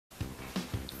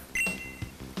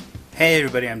Hey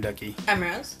everybody, I'm Ducky. I'm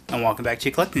Rose. And welcome back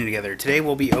to Collecting Together. Today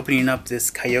we'll be opening up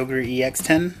this Kyogre EX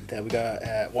Tin that we got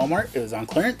at Walmart. It was on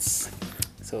clearance,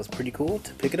 so it's pretty cool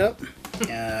to pick it up.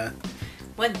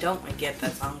 What don't we get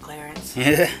that's on clearance?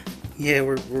 Yeah,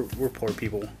 we're poor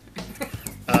people.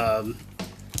 But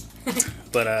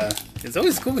it's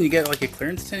always cool when you get like a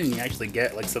clearance tin and you actually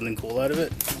get like something cool out of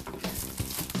it.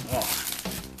 Oh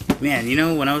man, you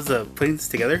know when I was putting this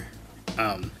together,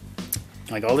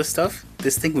 like all this stuff,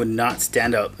 this thing would not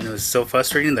stand up, and it was so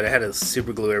frustrating that I had to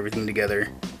super glue everything together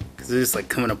because it was just like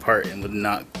coming apart and would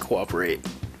not cooperate.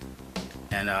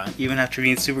 And even after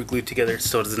being super glued together, it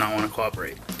still does not want to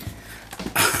cooperate.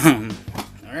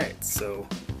 Alright, so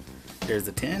there's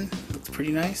the tin. Looks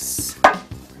pretty nice.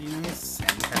 Pretty nice. And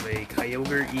we have a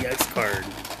Kyogre EX card.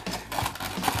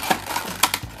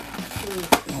 Ooh.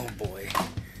 Oh boy.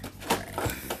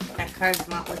 That card's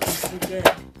not looking too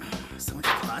good. So much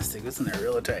plastic, isn't there?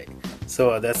 Really tight.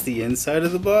 So that's the inside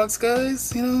of the box,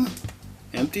 guys. You know,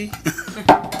 empty.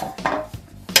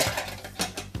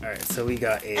 Alright, so we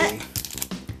got a...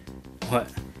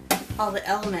 What? All the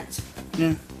elements.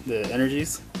 Yeah, the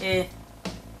energies. Yeah.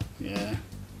 Yeah,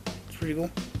 it's pretty cool.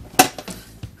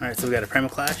 Alright, so we got a Primal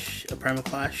Clash,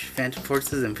 Phantom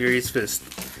Forces, and Furious Fist.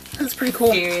 That's pretty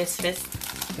cool. Furious Fist.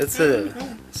 That's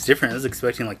it's different. I was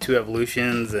expecting like 2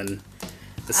 evolutions and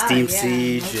the Steam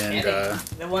Siege and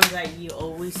the ones that you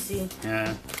always see.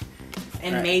 Yeah.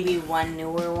 And maybe one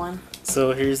newer one.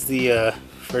 So here's the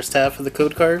first half of the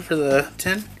code card for the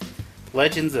tin.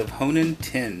 Legends of Hoenn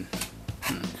Tin.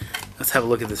 Let's have a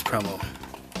look at this promo.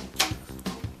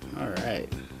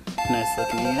 Alright. Nice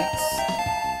looking EX.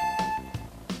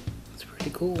 It's pretty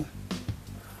cool.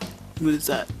 What is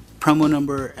that? Promo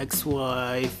number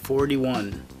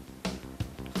XY41.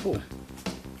 Cool.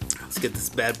 Let's get this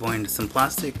bad boy into some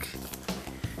plastic.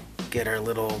 Get our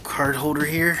little card holder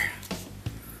here.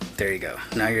 There you go.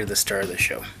 Now you're the star of the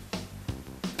show.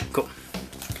 Cool.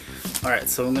 Alright,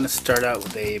 so I'm going to start out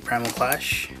with a Primal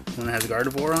Clash. One that has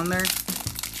Gardevoir on there.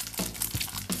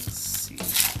 Let's see.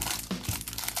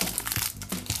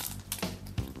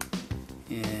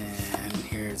 And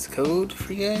here's the code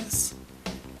for you guys.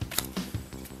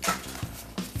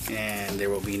 And there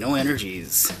will be no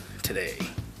energies today.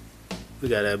 We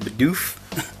got a Bidoof.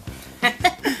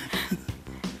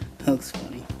 Looks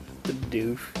funny.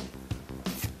 Bidoof.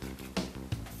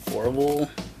 Orville.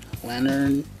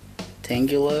 Lantern.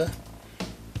 Tangela.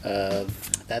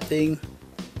 That thing.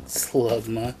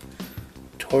 Slugma.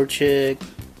 Torchic.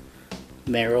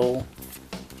 Meryl.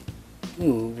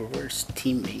 Ooh, reverse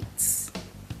teammates.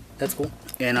 That's cool.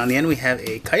 And on the end we have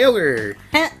a Kyogre.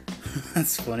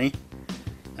 That's funny.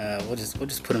 We'll just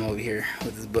put him over here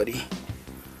with his buddy.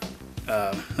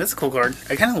 That's a cool card.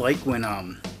 I kind of like when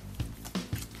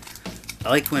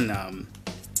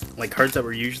like cards that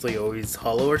were usually always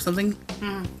hollow or something,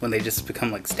 when they just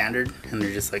become like standard and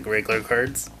they're just like regular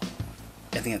cards.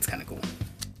 I think that's kind of cool.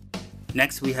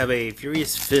 Next we have a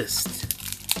Furious Fist.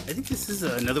 I think this is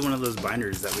another one of those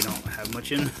binders that we don't have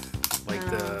much in, like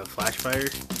the Flash Fire.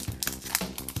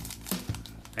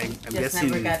 I'm guessing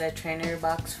never got a trainer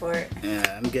box for it.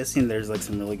 Yeah, I'm guessing there's like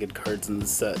some really good cards in this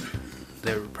set.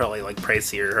 They're probably like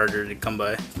pricier, harder to come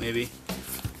by, maybe.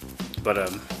 But I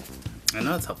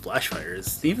know that's how Flash Fire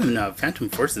is. Even Phantom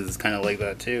Forces is kind of like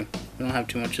that too. We don't have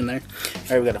too much in there. All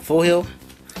right, we got a Full Heal.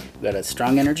 We got a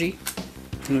Strong Energy.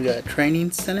 And we got a Training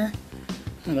Center.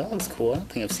 Oh, that looks cool. I don't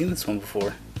think I've seen this one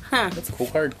before. Huh. That's a cool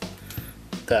card.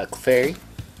 Got Clefairy.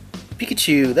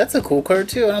 Pikachu. That's a cool card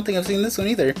too. I don't think I've seen this one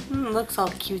either. Looks all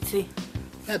cutesy.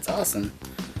 That's awesome.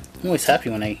 I'm always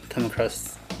happy when I come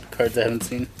across cards I haven't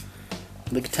seen.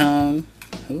 Lickitung.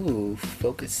 Ooh,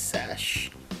 Focus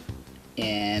Sash.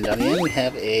 And on the end we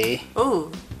have a...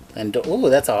 Ooh. Ooh,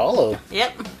 that's a holo.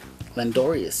 Yep.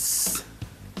 Landorius.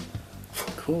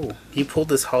 Cool. He pulled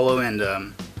this holo and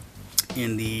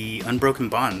in the Unbroken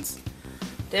Bonds.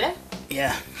 Did I?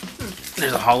 Yeah.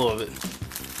 There's a holo of it.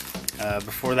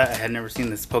 Before that, I had never seen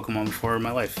this Pokemon before in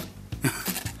my life.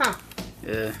 Huh.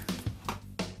 Yeah.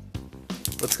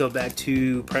 Let's go back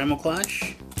to Primal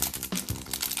Clash.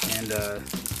 And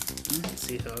let's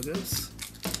see how it goes.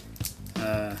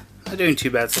 Not doing too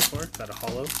bad so far. Got a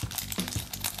holo.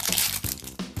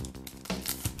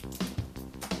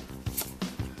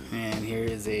 And here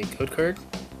is a code card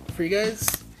for you guys.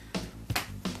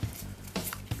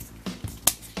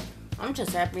 I'm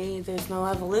just happy there's no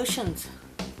evolutions.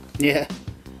 Yeah.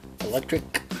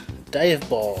 Electric Dive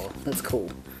Ball. That's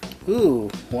cool. Ooh,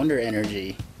 Wonder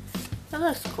Energy. That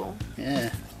looks cool.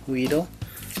 Yeah. Weedle.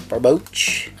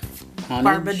 Barboach.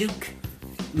 Barbaduke.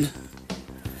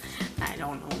 I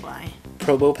don't know why.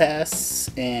 Probopass,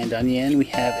 and on the end we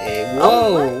have a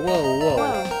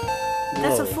Whoa.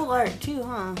 That's a full art too,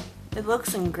 huh? It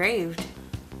looks engraved.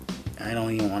 I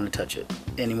don't even want to touch it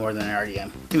any more than I already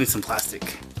am. Give me some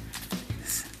plastic.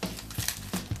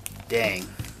 Dang.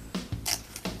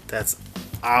 That's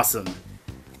awesome.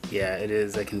 Yeah, it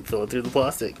is. I can feel it through the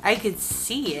plastic. I could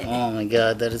see it. Oh my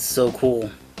god, that is so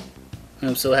cool.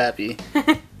 I'm so happy.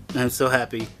 I'm so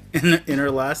happy. In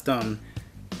our last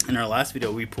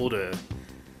video, we pulled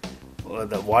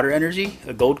the water energy,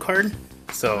 a gold card.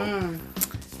 So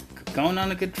going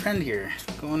on a good trend here.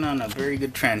 Going on a very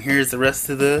good trend. Here's the rest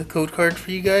of the code card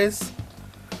for you guys.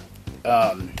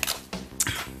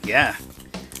 Yeah.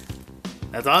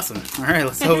 That's awesome. Alright,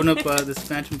 let's open up this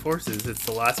Phantom Forces. It's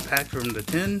the last pack from the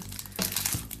tin.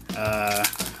 I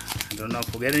don't know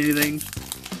if we'll get anything.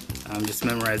 I'm just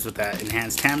memorized with that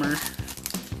enhanced hammer.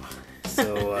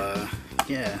 So,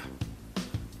 yeah.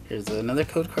 Here's another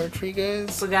code card for you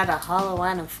guys. We got a hollow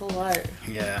and a full art.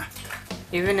 Yeah.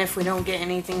 Even if we don't get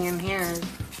anything in here,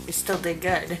 we still did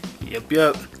good.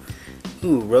 Yep.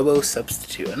 Ooh, Robo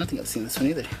Substitute. I don't think I've seen this one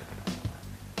either.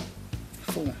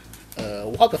 Cool.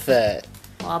 Wobbuffet.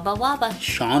 Wabba.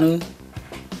 Shaunu.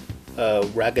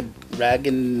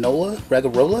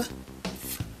 Ragarola.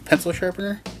 Pencil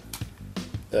Sharpener.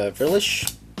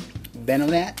 Virlish.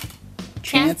 Venonat.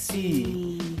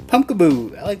 Chansey.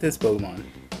 Pumpkaboo. I like this Pokemon.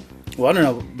 Well, I don't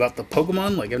know about the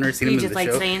Pokemon. Like, I've never seen him in the show. You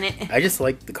just like saying it? I just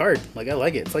like the card. Like, I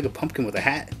like it. It's like a pumpkin with a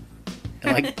hat.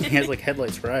 And, like, he has, like,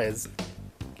 headlights for eyes.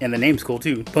 And the name's cool,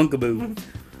 too. Pumpkaboo.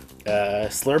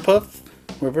 Slurpuff.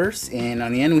 Reverse. And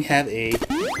on the end, we have a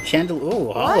Chandelure.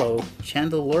 Oh, hollow.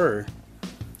 Chandelure.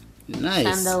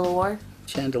 Nice.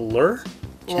 Chandelure?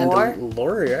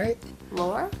 Chandelure, right?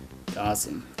 Lore?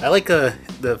 Awesome. I like the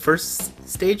first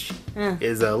stage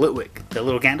is Litwick, the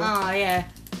little candle. Oh, yeah.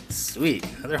 Sweet.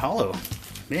 Another hollow.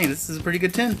 Dang, this is a pretty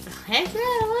good tin. Heck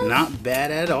yeah. Not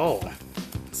bad at all.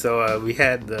 So we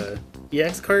had the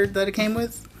EX card that it came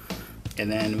with,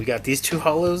 and then we got these two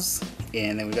hollows,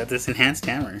 and then we got this enhanced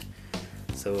hammer.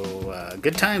 So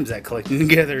good times at collecting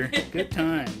together. Good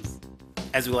times.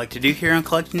 As we like to do here on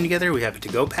Collecting Together, we have a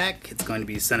to-go pack. It's going to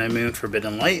be Sun and Moon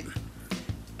Forbidden Light.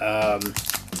 I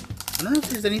don't know if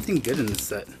there's anything good in this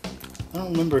set. I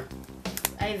don't remember.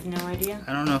 I have no idea.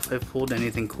 I don't know if I've pulled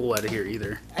anything cool out of here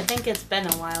either. I think it's been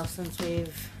a while since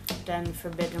we've done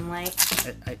Forbidden Light.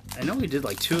 I know we did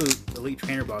like 2 Elite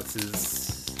Trainer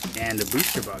boxes and a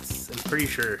booster box. I'm pretty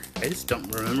sure. I just don't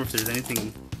remember if there's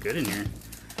anything good in here.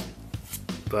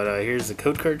 But here's the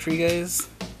code card for you guys.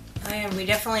 Oh yeah, we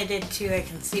definitely did too. I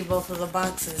can see both of the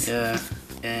boxes. Yeah,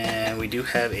 and we do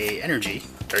have a energy,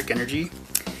 dark energy.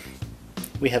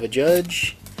 We have a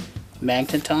Judge,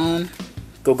 Magneton,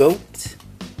 Gogoat,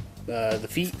 the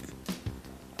Feet,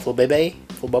 Full Bebe,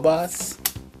 Full Babas,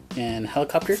 and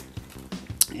Helicopter,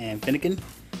 and Finnegan,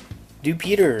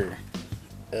 Dupeter,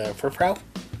 Furfrau,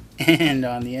 and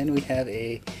on the end we have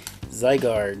a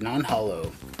Zygarde,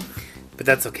 non-hollow. But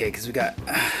that's okay, because we got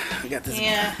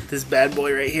this bad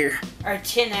boy right here. Our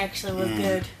tin actually looked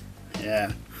good.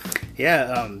 Yeah.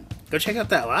 Go check out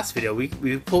that last video. We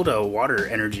pulled a water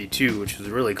energy too, which was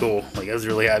really cool. Like, I was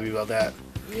really happy about that.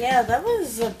 Yeah, that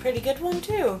was a pretty good one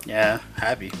too. Yeah,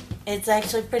 happy. It's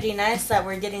actually pretty nice that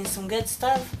we're getting some good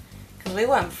stuff, because we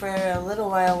went for a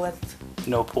little while with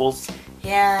no pulls.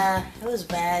 Yeah, it was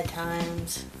bad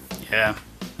times. Yeah.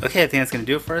 Okay, I think that's going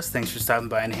to do it for us. Thanks for stopping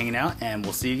by and hanging out, and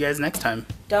we'll see you guys next time.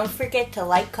 Don't forget to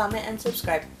like, comment, and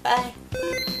subscribe. Bye.